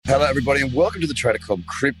Hello, everybody, and welcome to the Trader Cobb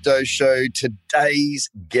Crypto Show. Today's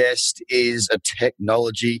guest is a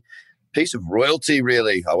technology piece of royalty,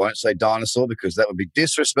 really. I won't say dinosaur because that would be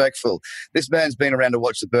disrespectful. This man's been around to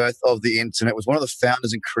watch the birth of the internet, was one of the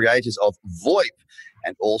founders and creators of VoIP,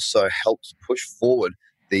 and also helped push forward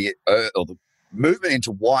the movement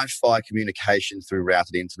into Wi-Fi communication through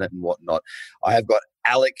routed internet and whatnot. I have got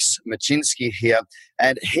Alex Mashinsky here,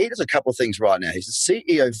 and he does a couple of things right now. He's the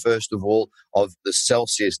CEO, first of all, of the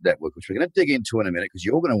Celsius Network, which we're going to dig into in a minute because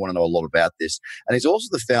you're going to want to know a lot about this. And he's also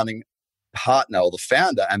the founding partner, or the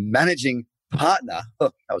founder and managing partner,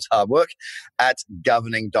 that was hard work, at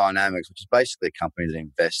Governing Dynamics, which is basically a company that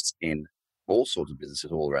invests in all sorts of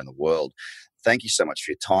businesses all around the world. Thank you so much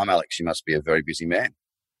for your time, Alex. You must be a very busy man.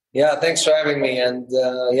 Yeah, thanks for having me. And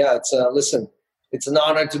it's an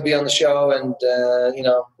honor to be on the show. And,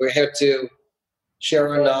 we're here to share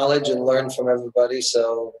our knowledge and learn from everybody.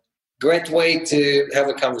 So great way to have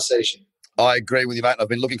a conversation. I agree with you, mate. I've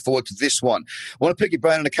been looking forward to this one. I want to pick your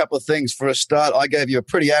brain on a couple of things. For a start, I gave you a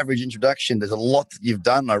pretty average introduction. There's a lot that you've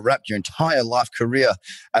done. I wrapped your entire life career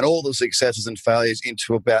and all the successes and failures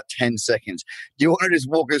into about 10 seconds. Do you want to just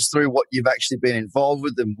walk us through what you've actually been involved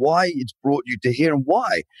with and why it's brought you to here and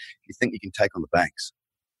why you think you can take on the banks?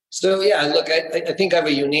 So, yeah, look, I think I have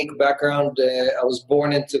a unique background. I was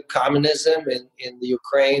born into communism in the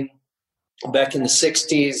Ukraine back in the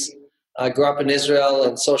 60s. I grew up in Israel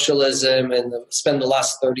and socialism, and spent the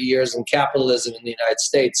last 30 years in capitalism in the United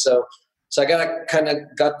States. So I got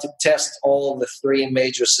to test all the three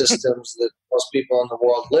major systems that most people in the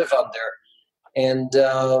world live under. And,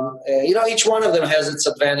 each one of them has its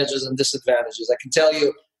advantages and disadvantages. I can tell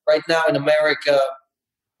you right now in America,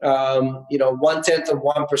 1/10 of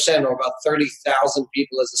 1%, or about 30,000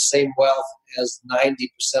 people, has the same wealth as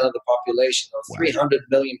 90% of the population, or 300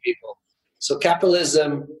 million people. So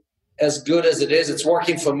capitalism, as good as it is, it's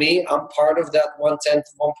working for me. I'm part of that 1/10 of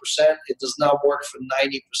 1%. It does not work for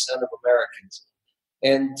 90% of Americans.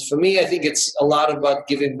 And for me, I think it's a lot about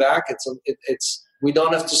giving back. We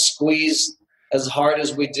don't have to squeeze as hard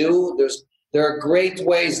as we do. There are great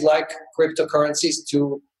ways, like cryptocurrencies,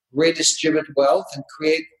 to redistribute wealth and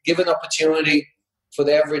give an opportunity for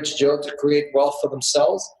the average Joe to create wealth for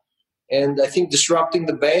themselves. And I think disrupting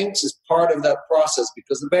the banks is part of that process,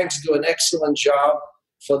 because the banks do an excellent job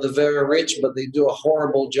for the very rich, but they do a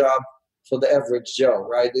horrible job for the average Joe,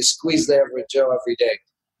 right? They squeeze the average Joe every day.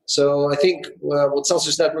 So I think what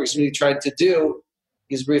Celsius Network is really trying to do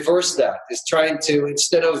is reverse that. Is trying to,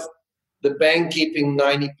 instead of the bank keeping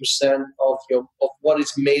 90% of what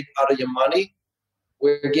is made out of your money,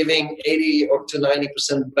 we're giving 80 or to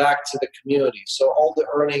 90% back to the community. So all the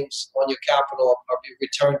earnings on your capital are being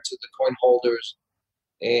returned to the coin holders,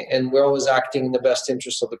 and we're always acting in the best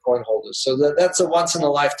interest of the coin holders. So that's a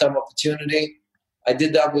once-in-a-lifetime opportunity. I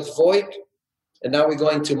did that with VoIP, and now we're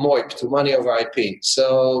going to MOIP, to money over IP.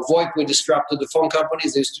 So VoIP, we disrupted the phone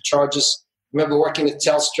companies. They used to charge us, remember working with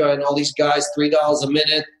Telstra and all these guys, $3 a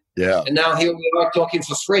minute. Yeah. And now here we are talking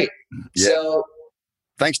for free. Yeah. So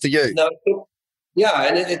thanks to you.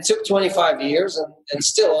 And it took 25 years, and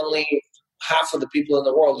still only half of the people in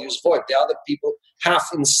the world use VoIP. The other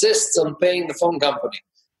half insists on paying the phone company.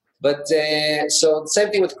 But so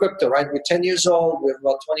same thing with crypto, right? We're 10 years old. We have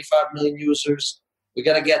about 25 million users. We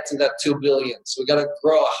got to get to that 2 billion. So we got to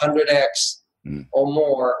grow 100x or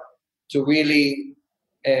more to really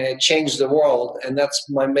change the world. And that's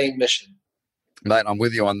my main mission. Mate, I'm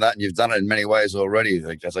with you on that. And you've done it in many ways already.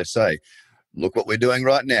 As I say, look what we're doing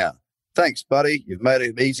right now. Thanks, buddy. You've made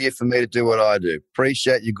it easier for me to do what I do.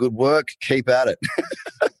 Appreciate your good work. Keep at it.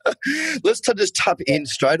 Let's just tap in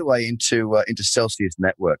straight away into Celsius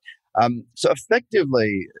Network. So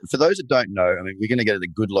effectively, for those that don't know, I mean, we're going to get a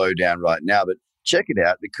good lowdown right now, but check it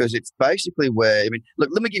out, because it's basically where, look,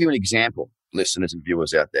 let me give you an example, listeners and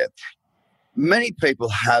viewers out there. Many people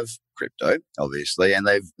have crypto, obviously, and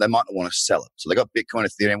they might not want to sell it. So they got Bitcoin,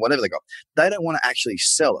 Ethereum, whatever they got. They don't want to actually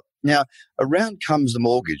sell it. Now, around comes the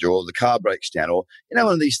mortgage, or the car breaks down, or,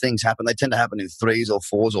 when these things happen, they tend to happen in 3s or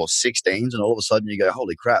 4s or 16s, and all of a sudden you go,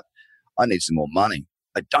 holy crap, I need some more money.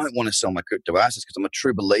 I don't want to sell my crypto assets because I'm a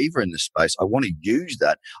true believer in this space. I want to use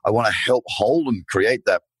that. I want to help hold and create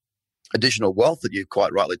that additional wealth that you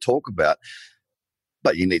quite rightly talk about.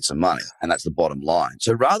 But you need some money, and that's the bottom line.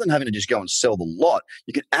 So rather than having to just go and sell the lot,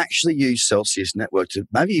 you can actually use Celsius Network to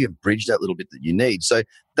maybe even bridge that little bit that you need. So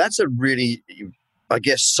that's a really, I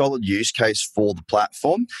guess, solid use case for the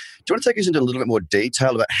platform. Do you want to take us into a little bit more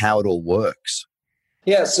detail about how it all works?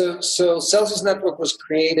 Yeah, so Celsius Network was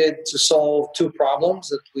created to solve two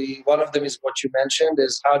problems. One of them is what you mentioned,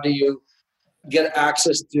 is how do you get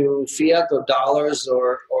access to fiat or dollars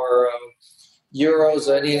or euros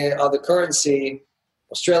or any other currency,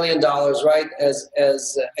 Australian dollars, right,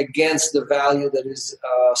 as against the value that is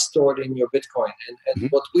stored in your Bitcoin. And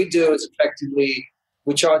what we do is effectively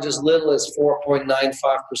we charge as little as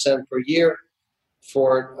 4.95% per year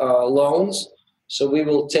for loans. So we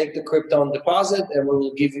will take the crypto on deposit and we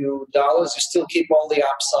will give you dollars. You still keep all the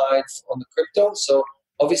upside on the crypto. So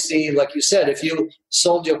obviously, like you said, if you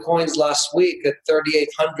sold your coins last week at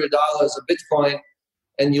 $3,800 a Bitcoin,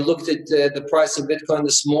 and you looked at the price of Bitcoin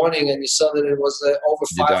this morning and you saw that it was over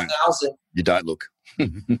 5,000. You don't look.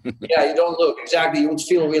 Yeah, you don't look. Exactly. You would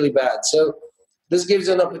feel really bad. So this gives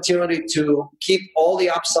you an opportunity to keep all the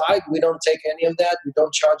upside. We don't take any of that. We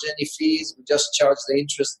don't charge any fees. We just charge the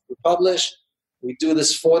interest we publish. We do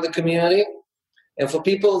this for the community. And for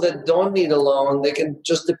people that don't need a loan, they can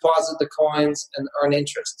just deposit the coins and earn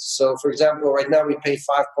interest. So, for example, right now we pay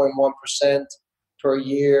 5.1% per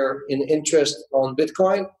year in interest on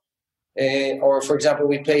Bitcoin. Or, for example,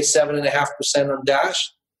 we pay 7.5% on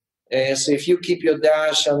Dash. So if you keep your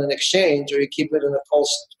Dash on an exchange or you keep it in a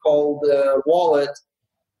cold wallet,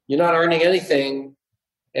 you're not earning anything.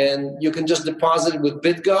 And you can just deposit it with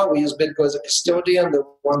BitGo. We use BitGo as a custodian. They're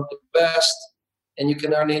one of the best. And you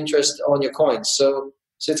can earn interest on your coins. So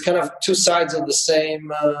it's kind of two sides of the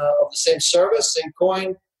same service, same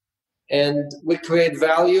coin. And we create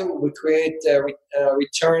value. We create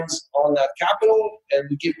returns on that capital, and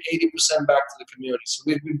we give 80% back to the community. So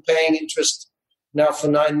we've been paying interest now for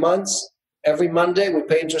 9 months. Every Monday, we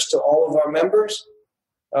pay interest to all of our members,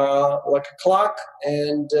 like a clock.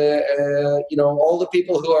 And all the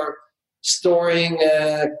people who are storing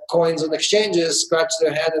coins on exchanges scratch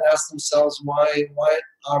their head and ask themselves why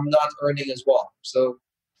I'm not earning as well. So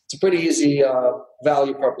it's a pretty easy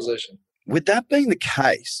value proposition. With that being the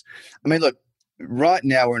case, I mean, look, right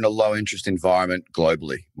now we're in a low interest environment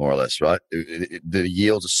globally, more or less, right? The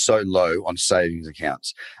yields are so low on savings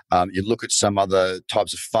accounts. You look at some other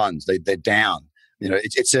types of funds, they're down.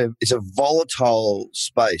 It's a volatile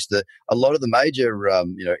space. A lot of the major,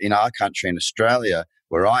 in our country, in Australia,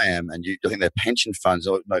 where I am, and I think they're pension funds,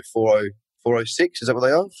 406, is that what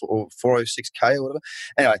they are? Or 406k or whatever?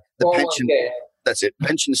 Anyway, the pension, that's it,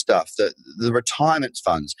 pension stuff, the retirement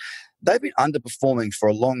funds, they've been underperforming for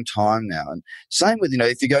a long time now. And same with,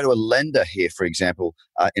 if you go to a lender here, for example,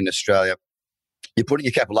 in Australia, you're putting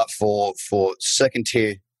your capital up for second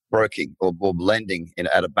tier broking or lending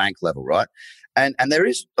at a bank level, right? And there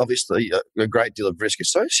is obviously a great deal of risk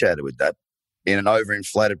associated with that in an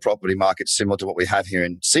overinflated property market similar to what we have here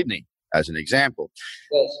in Sydney, as an example.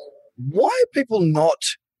 Yes. Why are people not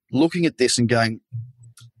looking at this and going,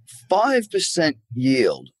 5%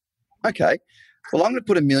 yield? Okay, well, I'm going to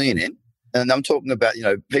put $1 million in, and I'm talking about,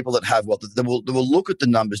 people that have they will look at the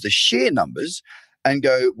numbers, the sheer numbers, and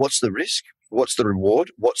go, what's the risk? What's the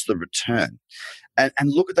reward? What's the return? And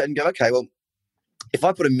look at that and go, okay, well, if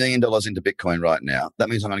I put $1 million into Bitcoin right now, that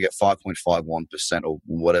means I'm going to get 5.51% or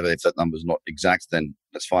whatever. If that number's not exact, then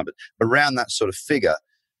that's fine. But around that sort of figure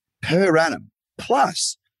per annum,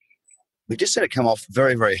 plus we just said it come off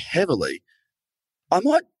very, very heavily. I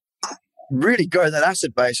might really grow that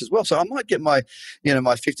asset base as well. So I might get my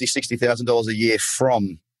 $50,000, $60,000 a year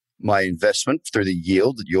from my investment through the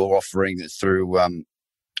yield that you're offering through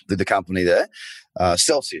the company there,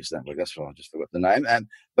 Celsius. Then that's what I just forgot the name.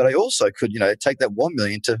 But I also could, take that 1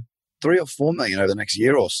 million to 3 or 4 million over the next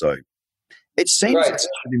year or so. It seems that there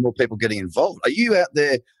should be more people getting involved. Are you out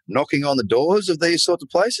there knocking on the doors of these sorts of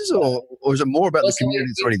places, or is it more about the community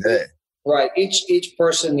that's already there? Right. Each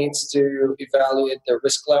person needs to evaluate their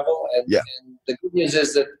risk level, and the good news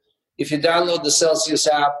is that if you download the Celsius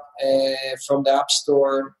app from the App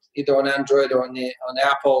Store, either on Android or on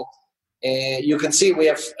Apple, you can see we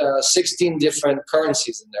have 16 different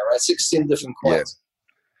currencies in there, right? 16 different coins.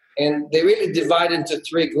 Yeah. And they really divide into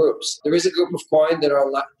 3 groups. There is a group of coins that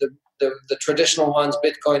are the traditional ones,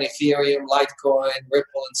 Bitcoin, Ethereum, Litecoin,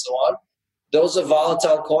 Ripple, and so on. Those are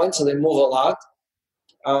volatile coins, so they move a lot.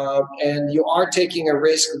 And you are taking a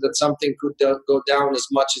risk that something could go down as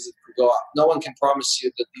much as it could go up. No one can promise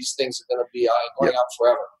you that these things are going to be going up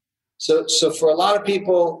forever. So for a lot of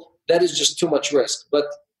people, that is just too much risk. But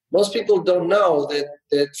most people don't know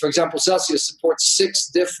that, for example, Celsius supports 6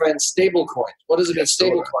 different stable coins. What does it mean,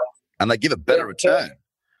 stable coin? And they give a better return.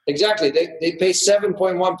 Exactly. They pay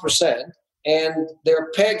 7.1%, and they're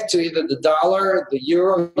pegged to either the dollar, the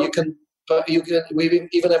euro. We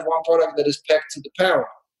even have one product that is pegged to the pound.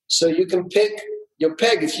 So you can pick your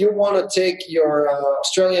peg. If you want to take your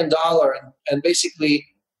Australian dollar and basically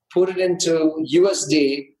put it into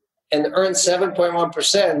USD and earn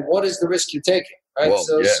 7.1%, what is the risk you're taking? Right.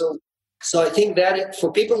 Whoa, so I think that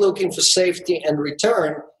for people looking for safety and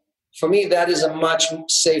return, for me, that is a much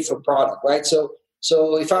safer product, right? So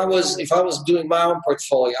if I was doing my own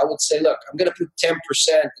portfolio, I would say, look, I'm going to put 10%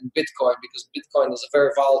 in Bitcoin because Bitcoin is a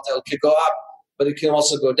very volatile. It could go up, but it can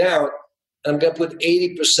also go down. And I'm going to put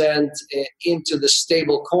 80% into the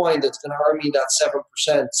stable coin that's going to earn me that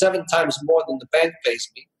 7%, 7 times more than the bank pays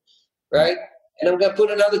me, right? And I'm going to put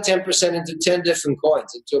another 10% into 10 different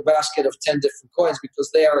coins, into a basket of 10 different coins, because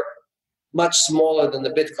they are much smaller than the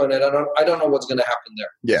Bitcoin. And I don't know what's going to happen there.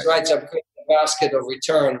 Yeah. Right? So I'm creating a basket of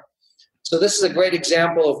return. So this is a great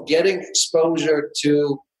example of getting exposure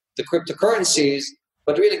to the cryptocurrencies,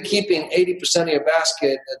 but really keeping 80% of your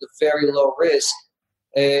basket at a very low risk,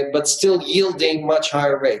 but still yielding much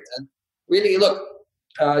higher rate. And really, look,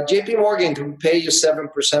 JP Morgan can pay you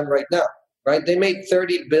 7% right now, right? They made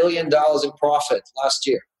 $30 billion in profit last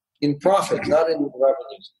year. In profit, not in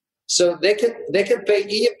revenues. So they can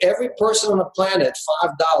pay every person on the planet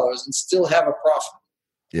 $5 and still have a profit.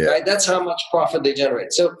 Yeah. Right? That's how much profit they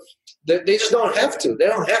generate. So they just don't have to. They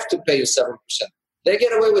don't have to pay you 7%. They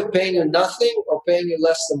get away with paying you nothing or paying you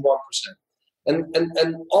less than 1%.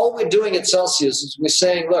 And all we're doing at Celsius is we're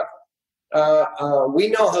saying, look, we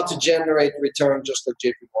know how to generate return just like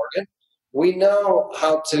JP Morgan. We know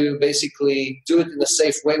how to basically do it in a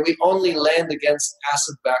safe way. We only lend against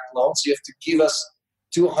asset-backed loans. So you have to give us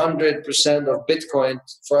 200% of Bitcoin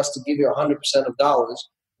for us to give you 100% of dollars,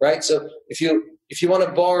 right? So if you want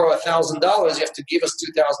to borrow $1,000, you have to give us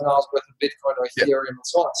 $2,000 worth of Bitcoin or Ethereum and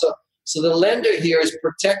so on. So the lender here is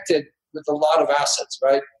protected with a lot of assets,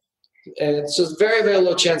 right? And so it's very, very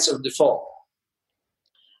low chance of default.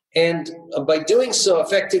 And by doing so,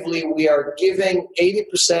 effectively, we are giving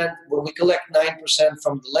 80%, when we collect 9%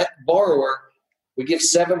 from the borrower, we give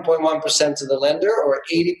 7.1% to the lender, or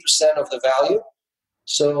 80% of the value.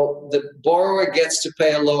 So the borrower gets to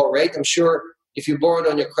pay a lower rate. I'm sure if you borrowed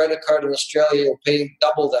on your credit card in Australia, you'll pay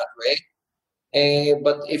double that rate.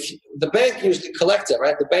 But if the bank usually collects it,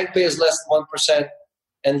 right? The bank pays less than 1%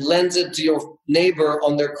 and lends it to your neighbor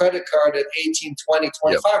on their credit card at 18, 20,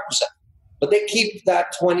 25%. Yep. But they keep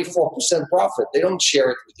that 24% profit. They don't share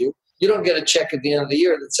it with you. You don't get a check at the end of the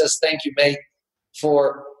year that says, thank you, mate,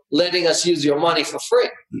 for letting us use your money for free.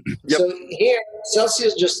 Yep. So here,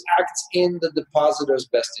 Celsius just acts in the depositor's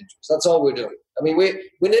best interest. That's all we're doing. I mean, we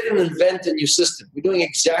didn't invent a new system. We're doing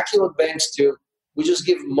exactly what banks do. We just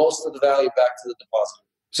give most of the value back to the depositor.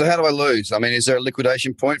 So how do I lose? I mean, is there a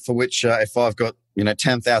liquidation point for which if I've got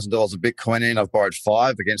 $10,000 of Bitcoin in, I've borrowed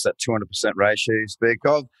 5 against that 200% ratio you speak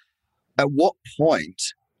of? At what point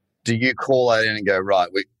do you call that in and go, right,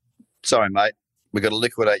 sorry, mate, we've got to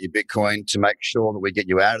liquidate your Bitcoin to make sure that we get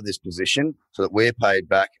you out of this position so that we're paid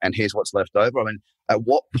back and here's what's left over? I mean, at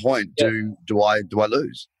what point do I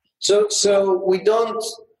lose? So we don't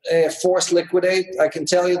force liquidate. I can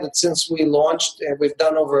tell you that since we launched, we've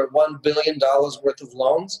done over $1 billion worth of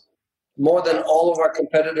loans, more than all of our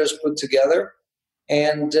competitors put together.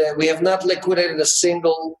 And we have not liquidated a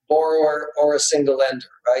single borrower or a single lender,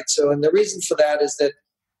 right? So, and the reason for that is that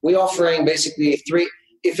we're offering basically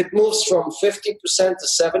if it moves from 50% to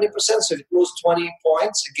 70%, so if it moves 20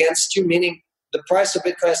 points against you, meaning the price of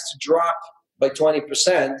Bitcoin has to drop by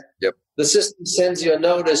 20%, yep. The system sends you a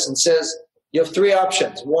notice and says, you have 3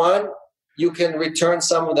 options. 1, you can return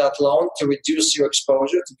some of that loan to reduce your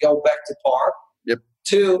exposure, to go back to par. Yep.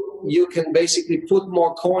 2, you can basically put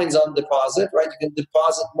more coins on deposit, right? You can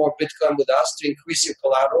deposit more Bitcoin with us to increase your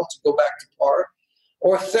collateral to go back to par.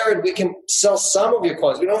 Or 3rd, we can sell some of your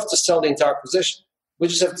coins. We don't have to sell the entire position. We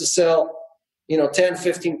just have to sell, 10,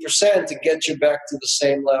 15% to get you back to the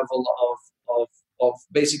same level of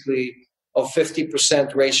basically of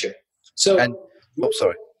 50% ratio. So,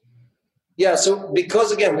 sorry. Yeah. So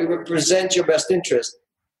because again, we represent your best interest.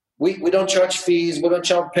 We don't charge fees. We don't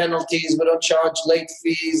charge penalties. We don't charge late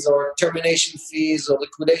fees or termination fees or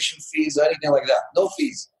liquidation fees or anything like that. No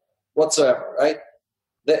fees whatsoever, right?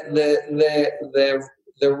 The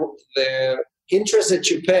interest that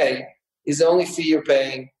you pay is the only fee you're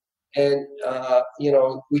paying, and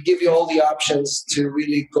we give you all the options to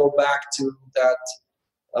really go back to that.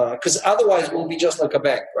 Because otherwise we'll be just like a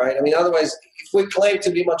bank, right? I mean, otherwise, if we claim to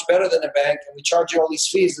be much better than a bank and we charge you all these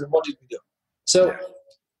fees, then what did we do? So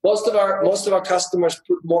most of our customers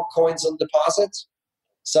put more coins on deposits.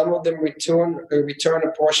 Some of them return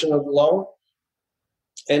a portion of the loan.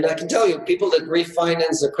 And I can tell you, people that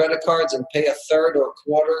refinance their credit cards and pay a third or a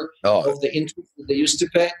quarter of the interest that they used to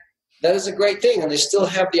pay, that is a great thing, and they still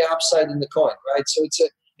have the upside in the coin, right? So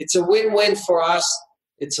it's a win-win for us.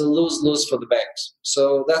 It's a lose-lose for the banks.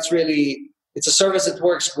 So that's really, it's a service that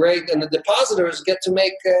works great. And the depositors get to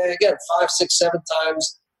make, 5, 6, 7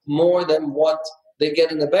 times more than what they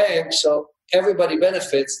get in the bank. So everybody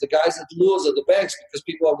benefits. The guys that lose are the banks because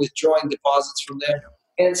people are withdrawing deposits from them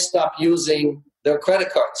and stop using their credit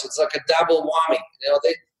cards. It's like a double whammy.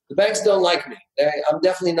 The banks don't like me. I'm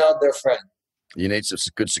definitely not their friend. You need some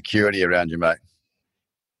good security around you, mate.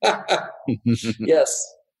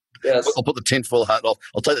 Yes. I'll put the tinfoil hat off.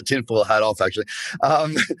 I'll take the tinfoil hat off, actually.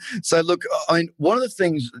 So, look, I mean, one of the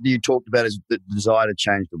things that you talked about is the desire to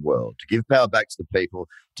change the world, to give power back to the people,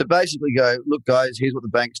 to basically go, look, guys, here's what the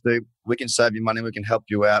banks do. We can save you money. We can help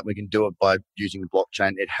you out. We can do it by using the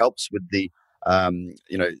blockchain. It helps with the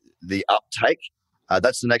uptake.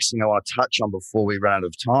 That's the next thing I want to touch on before we run out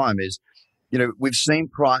of time is, we've seen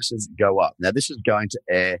prices go up. Now, this is going to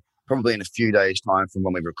air probably in a few days' time from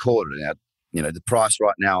when we recorded it. Now, the price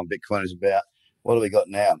right now on Bitcoin is about, what do we got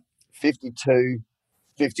now? 52.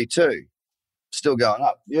 Still going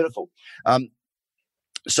up. Beautiful.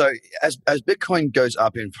 So as Bitcoin goes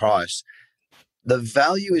up in price, the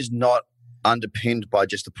value is not underpinned by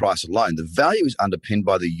just the price alone. The value is underpinned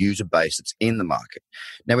by the user base that's in the market.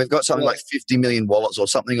 Now, we've got something like 50 million wallets or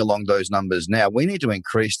something along those numbers now. We need to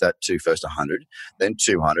increase that to first 100, then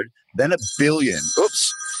 200, then a billion.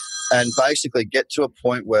 And basically get to a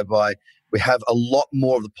point whereby we have a lot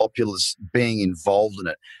more of the populace being involved in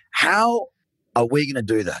it. How are we going to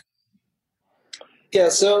do that? Yeah,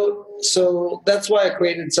 so that's why I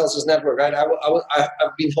created Celsius Network, right?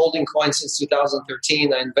 I've been holding coins since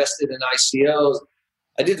 2013. I invested in ICOs.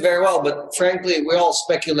 I did very well, but frankly, we're all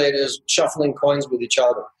speculators shuffling coins with each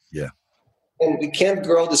other. Yeah. And we can't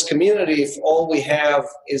grow this community if all we have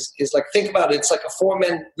is like, think about it, it's like a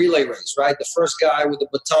 4-man relay race, right? The first guy with the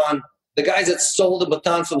baton, the guys that sold the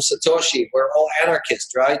baton from Satoshi were all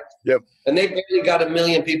anarchists, right? Yep. And they barely got 1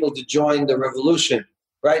 million people to join the revolution,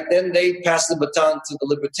 right? Then they passed the baton to the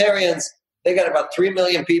libertarians. They got about 3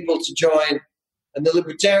 million people to join. And the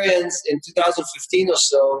libertarians in 2015 or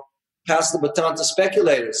so passed the baton to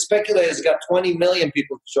speculators. Speculators got 20 million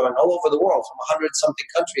people to join all over the world from 100-something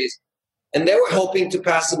countries. And they were hoping to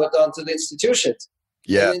pass the baton to the institutions.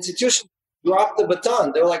 Yeah. And the institutions dropped the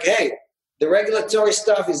baton. They were like, hey, the regulatory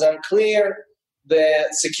stuff is unclear. The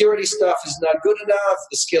security stuff is not good enough.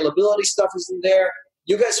 The scalability stuff isn't there.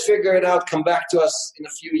 You guys figure it out. Come back to us in a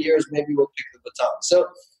few years. Maybe we'll pick the baton.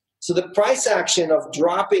 So the price action of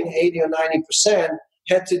dropping 80 or 90%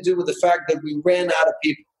 had to do with the fact that we ran out of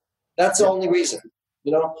people. That's the only reason,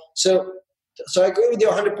 So I agree with you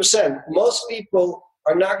 100%. Most people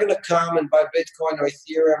are not going to come and buy Bitcoin or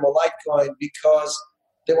Ethereum or Litecoin because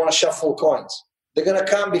they want to shuffle coins. They're going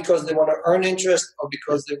to come because they want to earn interest or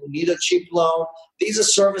because they need a cheap loan. These are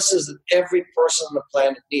services that every person on the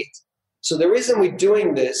planet needs. So the reason we're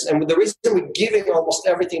doing this and the reason we're giving almost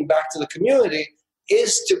everything back to the community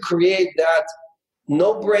is to create that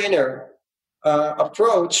no-brainer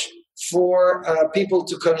approach for people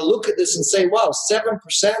to kind of look at this and say, wow, 7%,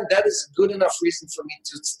 that is a good enough reason for me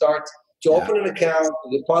to start to open an account,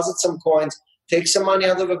 deposit some coins, take some money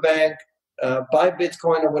out of a bank, buy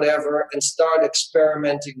Bitcoin or whatever, and start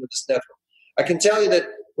experimenting with this network. I can tell you that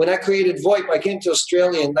when I created VoIP, I came to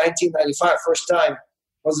Australia in 1995, first time. I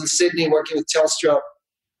was in Sydney working with Telstra,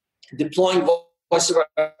 deploying voice over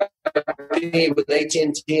IP with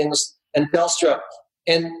AT&T and Telstra.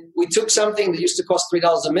 And we took something that used to cost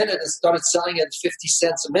 $3 a minute and started selling it at 50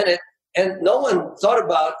 cents a minute. And no one thought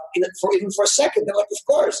about it even for a second. They're like, of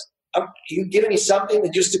course. You giving me something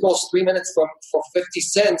that used to cost 3 minutes for 50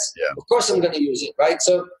 cents. Yeah. Of course I'm going to use it, right?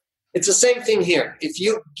 So it's the same thing here. If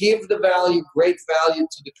you give the value, great value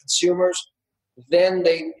to the consumers, then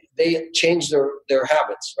they change their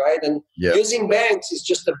habits, right? And using banks is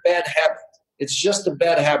just a bad habit. It's just a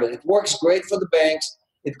bad habit. It works great for the banks.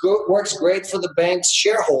 It works great for the bank's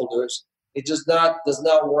shareholders. It does not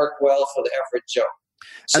work well for the average Joe.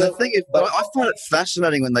 And the thing is, I find it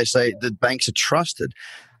fascinating when they say that banks are trusted.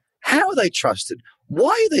 How are they trusted?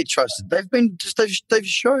 Why are they trusted? They've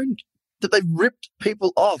shown that they've ripped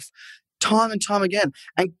people off time and time again.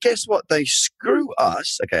 And guess what? They screw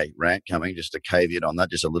us. Okay, rant coming, just a caveat on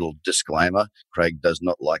that, just a little disclaimer. Craig does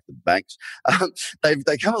not like the banks.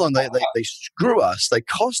 They come along, they screw us, they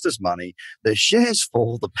cost us money, their shares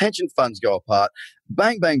fall, the pension funds go apart,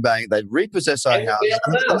 bang, bang, bang, they repossess our house.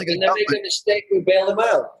 And they make a mistake, we bail them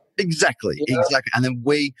out. Exactly. And then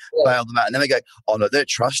we bail them out. And then they go, oh, no, they're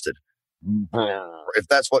trusted. If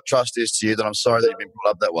that's what trust is to you, then I'm sorry that you've been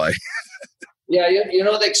brought up that way. Yeah, you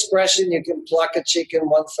know the expression, you can pluck a chicken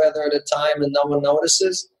one feather at a time and no one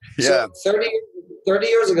notices? Yeah. So 30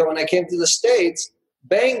 years ago when I came to the States,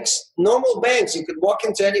 banks, normal banks, you could walk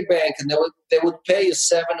into any bank and they would pay you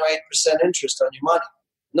 7 or 8% interest on your money.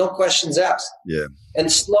 No questions asked. Yeah.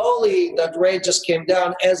 And slowly that rate just came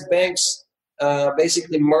down as banks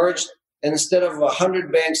basically merged and instead of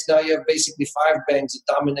 100 banks, now you have basically 5 banks that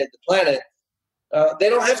dominate the planet. They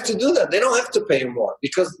don't have to do that. They don't have to pay more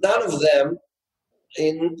because none of them,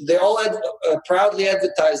 they all proudly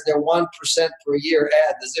advertise their 1% per year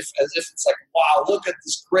ad as if it's like, wow, look at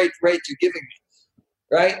this great rate you're giving me,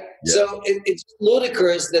 right? Yeah. So it's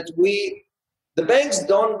ludicrous that the banks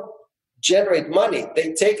don't generate money.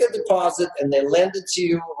 They take a deposit and they lend it to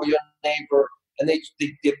you or your neighbor, and they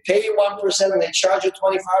pay you 1% and they charge you 25%.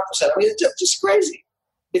 I mean, it's just crazy.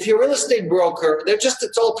 If you're a real estate broker, they're just a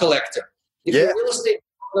toll collector. If you're a real estate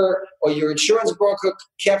broker or your insurance broker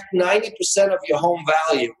kept 90% of your home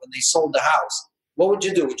value when they sold the house, what would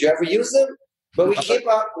you do? Would you ever use them? But we keep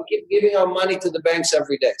giving our money to the banks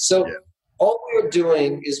every day. So all we're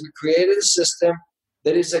doing is we created a system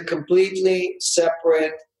that is a completely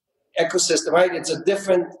separate ecosystem, right? It's a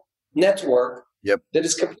different network that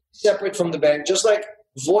is completely separate from the bank, just like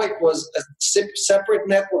VoIP was a separate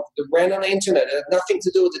network that ran on the internet. It had nothing to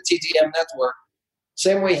do with the TDM network.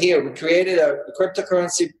 Same way here. We created a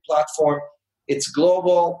cryptocurrency platform. It's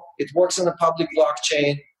global. It works on a public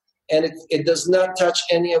blockchain, and it does not touch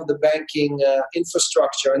any of the banking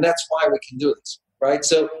infrastructure, and that's why we can do this, right?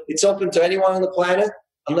 So it's open to anyone on the planet,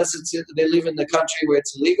 unless they live in the country where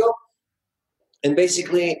it's illegal. And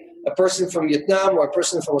basically, a person from Vietnam or a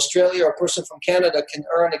person from Australia or a person from Canada can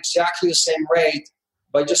earn exactly the same rate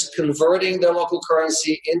by just converting their local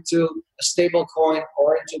currency into a stable coin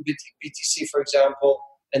or into BTC, for example,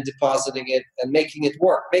 and depositing it and making it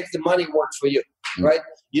work. Make the money work for you, right?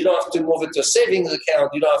 You don't have to move it to a savings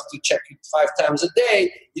account. You don't have to check it 5 times a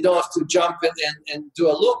day. You don't have to jump it and do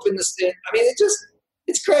a loop in the state. I mean,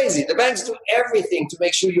 it's crazy. The banks do everything to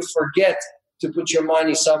make sure you forget to put your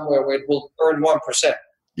money somewhere where it will earn 1%.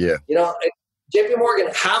 Yeah. You know, JP Morgan,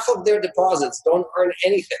 half of their deposits don't earn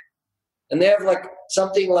anything. And they have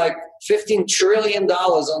something like $15 trillion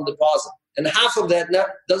on deposit. And half of that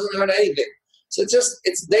doesn't earn anything. So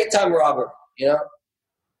it's daytime robbery, you know?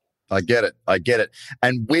 I get it.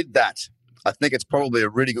 And with that, I think it's probably a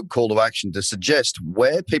really good call to action to suggest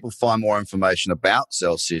where people find more information about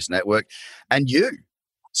Celsius Network and you.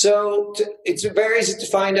 So it's very easy to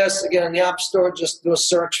find us. Again, in the App Store, just do a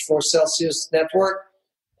search for Celsius Network.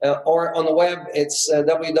 Or on the web, it's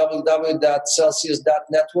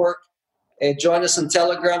www.celsius.network. Join us on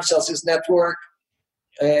Telegram, Celsius Network.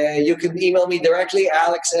 You can email me directly,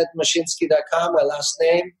 alex@mashinsky.com, my last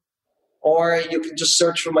name. Or you can just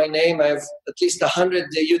search for my name. I have at least 100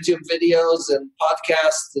 YouTube videos and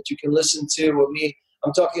podcasts that you can listen to with me.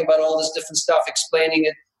 I'm talking about all this different stuff, explaining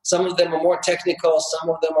it. Some of them are more technical. Some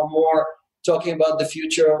of them are more talking about the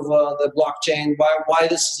future of the blockchain, why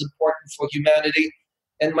this is important for humanity.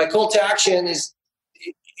 And my call to action is,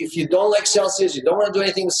 if you don't like Celsius, you don't want to do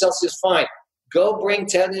anything with Celsius, fine. Go bring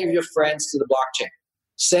 10 of your friends to the blockchain.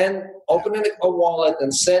 Open a wallet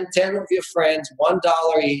and send 10 of your friends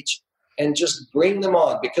 $1 each and just bring them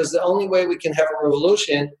on, because the only way we can have a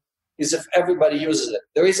revolution is if everybody uses it.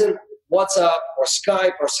 There isn't WhatsApp or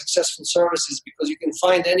Skype or successful services, because you can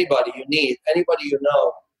find anybody you need, anybody you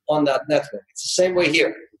know on that network. It's the same way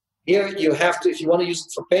here. Here, you have to, if you want to use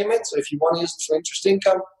it for payments or if you want to use it for interest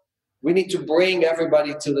income, we need to bring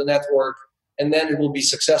everybody to the network, and then it will be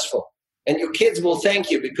successful. And your kids will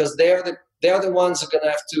thank you, because they're the ones who are going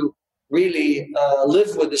to have to really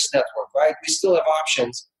live with this network, right? We still have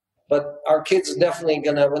options, but our kids are definitely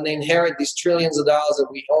going to, when they inherit these trillions of dollars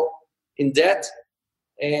that we owe in debt,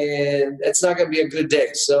 and it's not going to be a good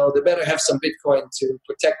day. So they better have some Bitcoin to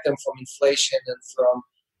protect them from inflation and from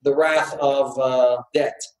the wrath of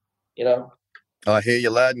debt. You know, I hear you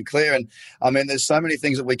loud and clear. And I mean, there's so many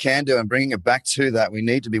things that we can do, and bringing it back to that, we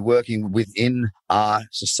need to be working within our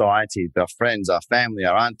society, our friends, our family,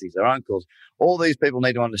 our aunties, our uncles. All these people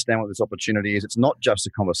need to understand what this opportunity is. It's not just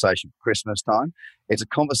a conversation for Christmas time. It's a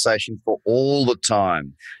conversation for all the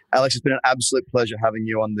time. Alex, it's been an absolute pleasure having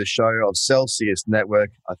you on the show of Celsius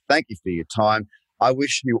Network. I thank you for your time. I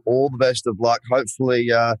wish you all the best of luck. Hopefully,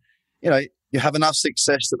 you have enough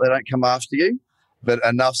success that they don't come after you, but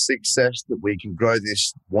enough success that we can grow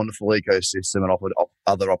this wonderful ecosystem and offer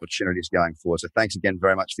other opportunities going forward. So thanks again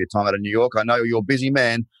very much for your time out of New York. I know you're a busy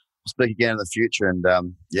man. We'll speak again in the future. And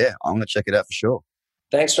I'm going to check it out for sure.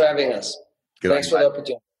 Thanks for having us. Thanks for the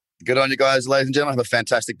opportunity. Good on you guys, ladies and gentlemen. Have a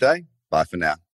fantastic day. Bye for now.